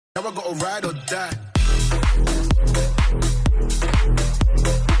Now I gotta ride or die.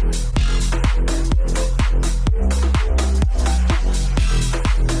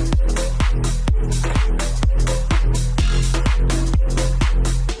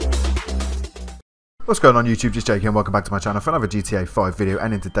 What's going on YouTube, just Jake and welcome back to my channel for another GTA 5 video,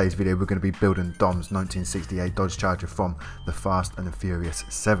 and in today's video we're going to be building Dom's 1968 Dodge Charger from the Fast and the Furious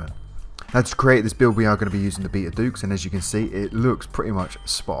 7. Now to create this build we are going to be using the BEATER Dukes, and as you can see it looks pretty much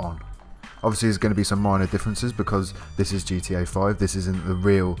spot on. Obviously there's going to be some minor differences because this is GTA 5, this isn't the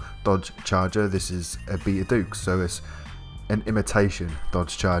real Dodge Charger, this is a BEATER Dukes, so it's an imitation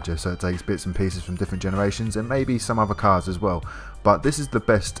Dodge Charger, so it takes bits and pieces from different generations and maybe some other cars as well, but this is the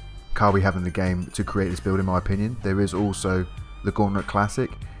best car we have in the game to create this build in my opinion. There is also the Gauntlet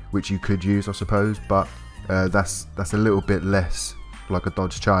Classic which you could use I suppose, but that's a little bit less like a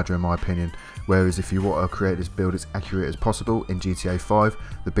Dodge Charger in my opinion, whereas if you want to create this build as accurate as possible in GTA 5,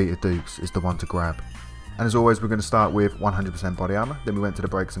 the BEATER Dukes is the one to grab. And as always we're going to start with 100% body armour, then we went to the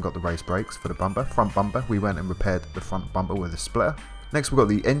brakes and got the race brakes for the bumper. Front bumper we went and repaired the front bumper with a splitter. Next we got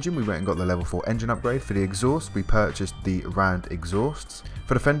the engine, we went and got the level 4 engine upgrade. For the exhaust we purchased the round exhausts.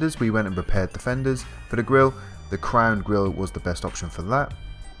 For the fenders we went and repaired the fenders. For the grille, the crown grille was the best option for that.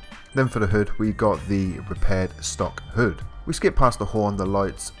 Then for the hood we got the repaired stock hood. We skipped past the horn, the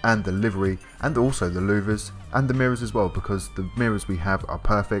lights and the livery, and also the louvers and the mirrors as well, because the mirrors we have are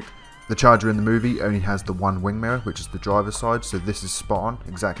perfect. The Charger in the movie only has the one wing mirror, which is the driver's side, so this is spot on,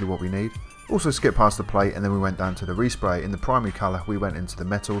 exactly what we need. Also skipped past the plate and then we went down to the respray. In the primary colour we went into the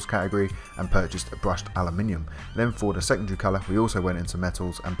metals category and purchased a brushed aluminium. Then for the secondary colour we also went into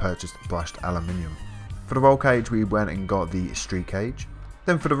metals and purchased brushed aluminium. For the roll cage we went and got the street cage.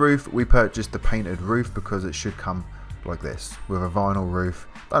 Then for the roof we purchased the painted roof because it should come like this with a vinyl roof.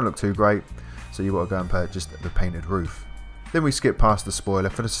 Don't look too great, so you want to go and purchase the painted roof. Then we skipped past the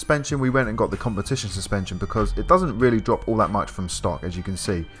spoiler. For the suspension we went and got the competition suspension because it doesn't really drop all that much from stock, as you can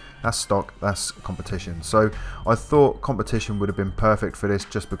see. That's stock, that's competition. So I thought competition would have been perfect for this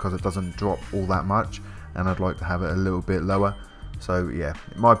just because it doesn't drop all that much and I'd like to have it a little bit lower. So yeah,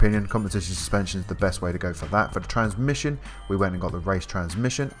 in my opinion competition suspension is the best way to go for that. For the transmission we went and got the race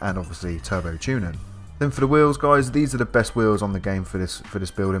transmission and obviously turbo tuning. Then for the wheels guys, these are the best wheels on the game for this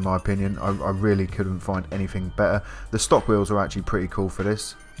build in my opinion. I really couldn't find anything better. The stock wheels are actually pretty cool for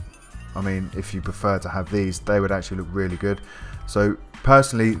this. I mean, if you prefer to have these, they would actually look really good. So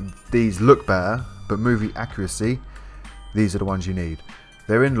personally these look better, but movie accuracy, these are the ones you need.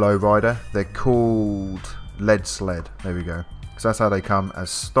 They're in lowrider, they're called lead sled, there we go. So that's how they come as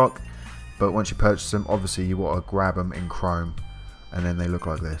stock, but once you purchase them obviously you want to grab them in chrome and then they look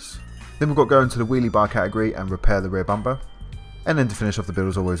like this. Then we've got to go into the wheelie bar category and repair the rear bumper. And then to finish off the build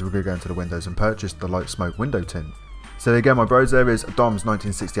as always, we're going to go into the windows and purchase the light smoke window tint. So there you go my bros, there is Dom's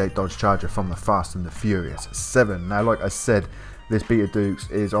 1968 Dodge Charger from the Fast and the Furious 7. Now like I said, this BEATER Dukes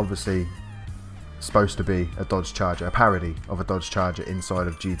is obviously supposed to be a Dodge Charger, a parody of a Dodge Charger inside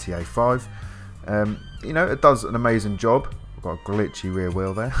of GTA 5. You know, it does an amazing job. I've got a glitchy rear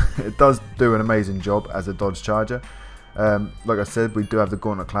wheel there. It does do an amazing job as a Dodge Charger. Like I said, we do have the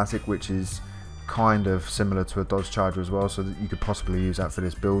Gauntlet Classic, which is kind of similar to a Dodge Charger as well, so that you could possibly use that for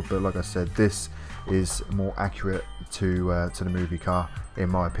this build, but like I said, this is more accurate to the movie car in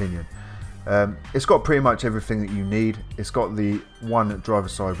my opinion. It's got pretty much everything that you need. It's got the one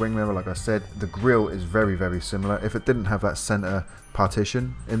driver's side wing mirror, like I said. The grille is very similar. If it didn't have that center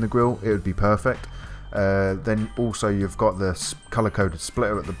partition in the grille, it would be perfect. Then also you've got the color-coded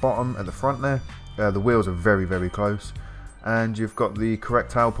splitter at the bottom, at the front there. The wheels are very close, and you've got the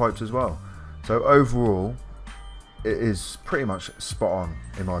correct tailpipes as well. So overall it is pretty much spot on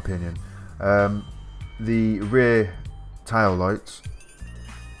in my opinion. The rear tail lights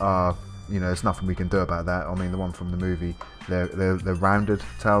are, you know, there's nothing we can do about that. I mean, the one from the movie, they're rounded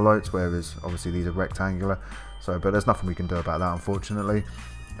tail lights, whereas obviously these are rectangular, so but there's nothing we can do about that unfortunately.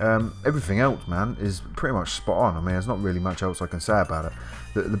 Everything else, man, is pretty much spot on. I mean, there's not really much else I can say about it.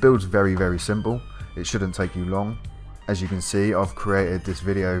 The build's very simple. It shouldn't take you long. As you can see, I've created this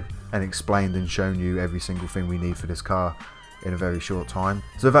video and explained and shown you every single thing we need for this car in a very short time.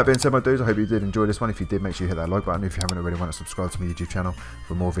 So with that being said my dudes, I hope you did enjoy this one. If you did, make sure you hit that like button. If you haven't already, want to subscribe to my YouTube channel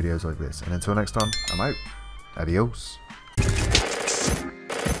for more videos like this. And until next time, I'm out. Adios.